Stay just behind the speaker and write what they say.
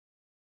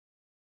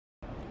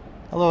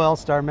Hello,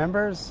 LSTAR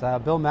members.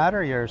 Bill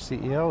Madder, your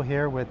CEO,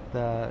 here with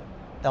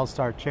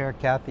LSTAR Chair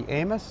Kathy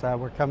Amess.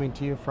 We're coming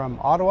to you from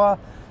Ottawa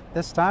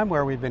this time,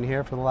 where we've been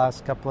here for the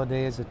last couple of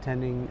days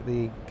attending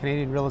the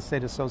Canadian Real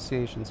Estate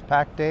Association's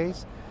PAC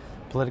Days,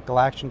 Political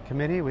Action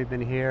Committee. We've been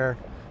here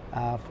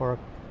for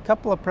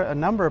a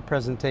number of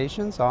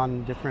presentations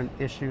on different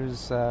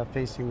issues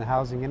facing the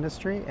housing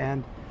industry,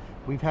 and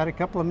we've had a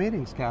couple of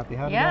meetings. Kathy,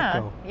 how did that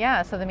go?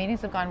 Yeah, so the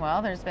meetings have gone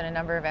well. There's been a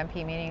number of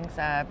MP meetings,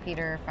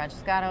 Peter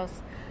Francescatos,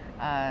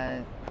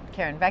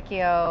 Karen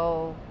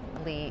Vecchio,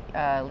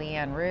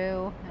 Leanne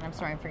Rue, and I'm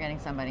sorry, I'm forgetting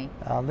somebody.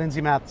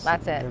 Lindsay Matheson.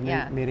 That's it,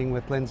 We're meeting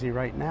with Lindsay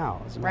right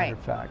now, as a matter of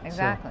fact.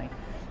 Exactly.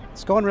 So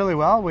it's going really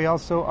well. We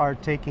also are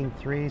taking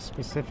 3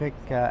 specific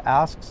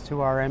asks to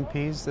our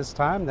MPs this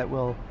time that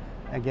will,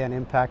 again,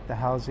 impact the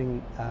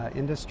housing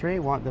industry.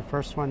 The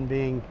first one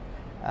being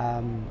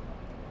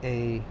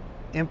a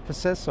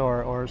emphasis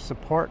or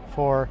support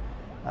for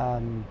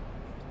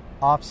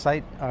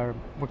off-site,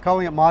 we're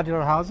calling it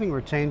modular housing. We're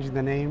changing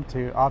the name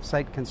to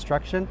off-site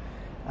construction,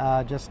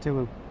 just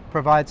to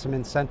provide some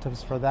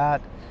incentives for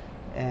that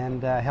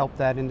and help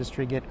that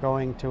industry get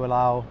going to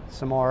allow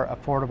some more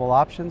affordable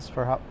options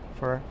for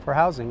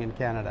housing in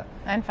Canada.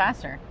 And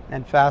faster.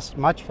 And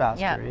much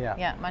faster.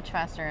 Yeah, much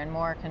faster and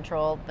more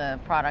controlled.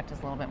 The product is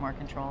a little bit more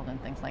controlled and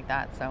things like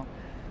that. So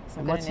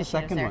some good initiatives there. What's the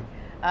second one?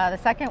 The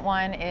second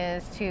one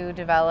is to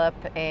develop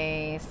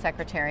a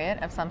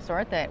secretariat of some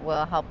sort that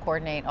will help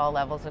coordinate all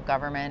levels of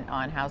government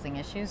on housing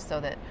issues, so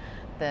that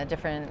the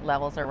different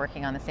levels are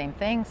working on the same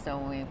thing. So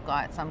we've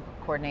got some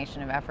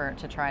coordination of effort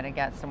to try to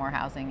get some more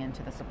housing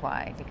into the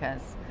supply,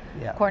 because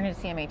according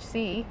to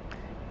CMHC,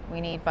 we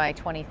need by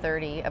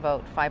 2030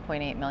 about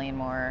 5.8 million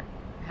more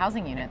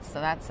housing units. So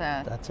that's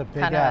a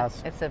big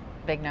ask. It's a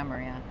big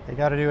number, yeah. They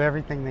got to do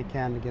everything they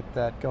can to get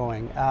that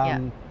going.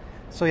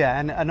 So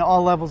and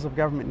all levels of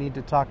government need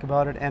to talk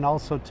about it, and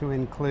also to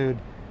include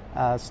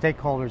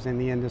stakeholders in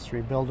the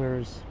industry,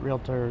 builders,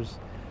 realtors,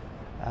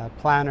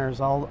 planners,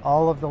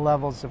 all of the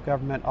levels of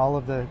government, all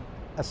of the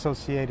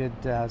associated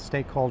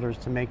stakeholders,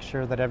 to make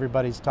sure that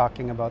everybody's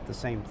talking about the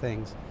same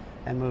things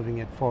and moving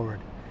it forward.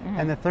 Mm-hmm.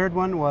 And the third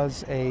one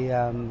was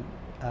some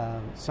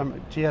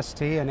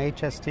GST and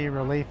HST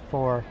relief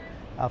for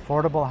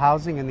affordable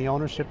housing in the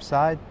ownership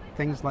side,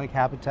 things like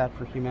Habitat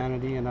for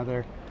Humanity and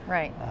other.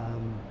 Right.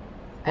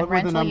 What and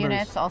rental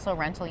units, also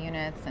rental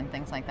units and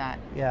things like that.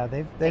 Yeah,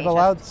 they've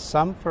allowed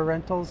some for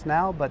rentals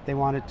now, but they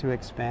wanted to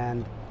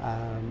expand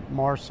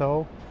more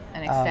so.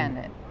 And extend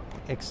it.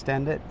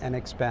 Extend it and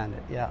expand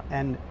it, yeah.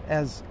 And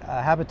as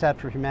Habitat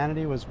for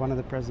Humanity was one of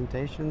the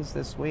presentations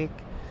this week,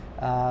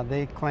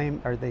 they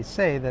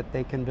say that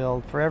they can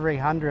build, for every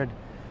 100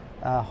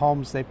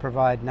 homes they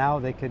provide now,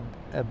 they could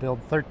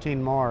build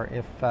 13 more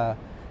if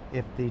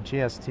the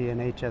GST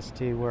and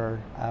HST were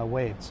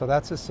waived. So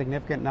that's a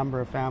significant number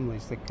of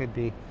families that could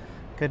be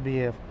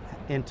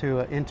into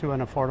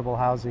an affordable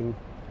housing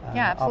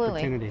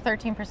opportunity.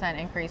 13%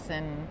 increase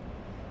in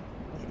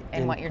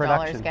what your production.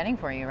 dollar is getting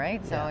for you,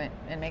 right? So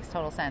it makes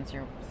total sense.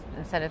 You're,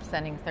 instead of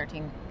spending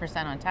 13%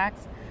 on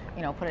tax,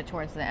 put it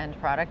towards the end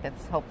product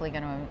that's hopefully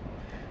going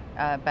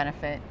to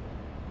benefit,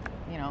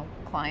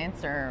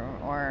 clients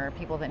or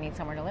people that need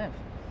somewhere to live.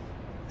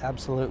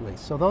 Absolutely.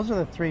 So those are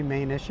the 3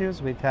 main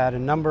issues. We've had a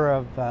number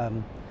of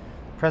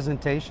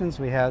presentations.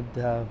 We had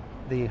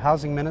the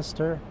housing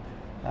minister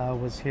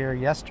was here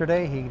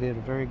yesterday. He did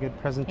a very good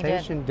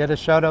presentation. Did a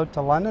shout out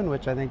to London,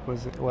 which I think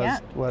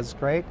was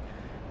great.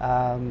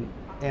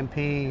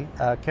 MP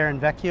Karen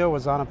Vecchio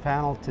was on a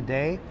panel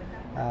today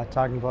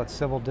talking about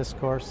civil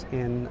discourse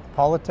in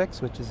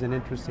politics, which is an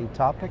interesting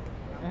topic.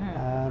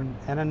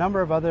 Mm-hmm. And a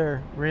number of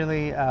other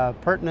really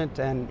pertinent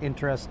and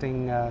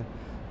interesting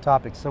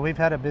topics. So we've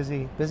had a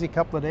busy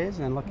couple of days,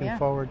 and looking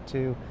forward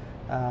to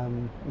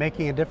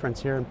making a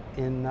difference here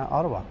in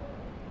Ottawa.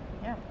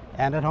 Yeah.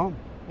 And at home.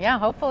 Yeah,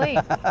 hopefully.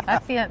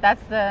 that's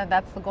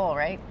the goal,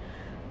 right?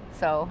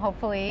 So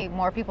hopefully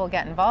more people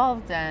get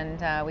involved,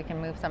 and we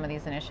can move some of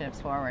these initiatives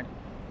forward.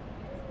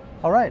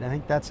 All right, I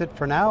think that's it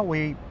for now.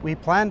 We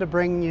plan to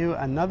bring you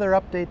another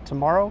update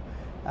tomorrow,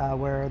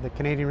 where the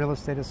Canadian Real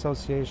Estate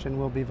Association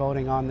will be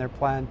voting on their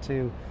plan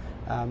to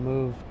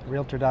move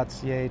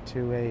Realtor.ca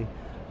to a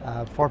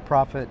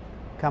for-profit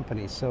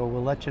company. So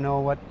we'll let you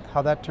know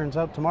how that turns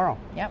out tomorrow.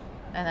 Yep.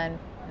 And then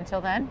until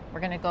then, we're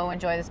going to go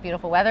enjoy this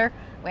beautiful weather.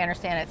 We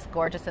understand it's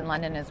gorgeous in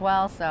London as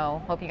well,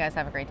 so hope you guys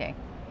have a great day.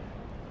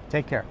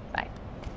 Take care. Bye.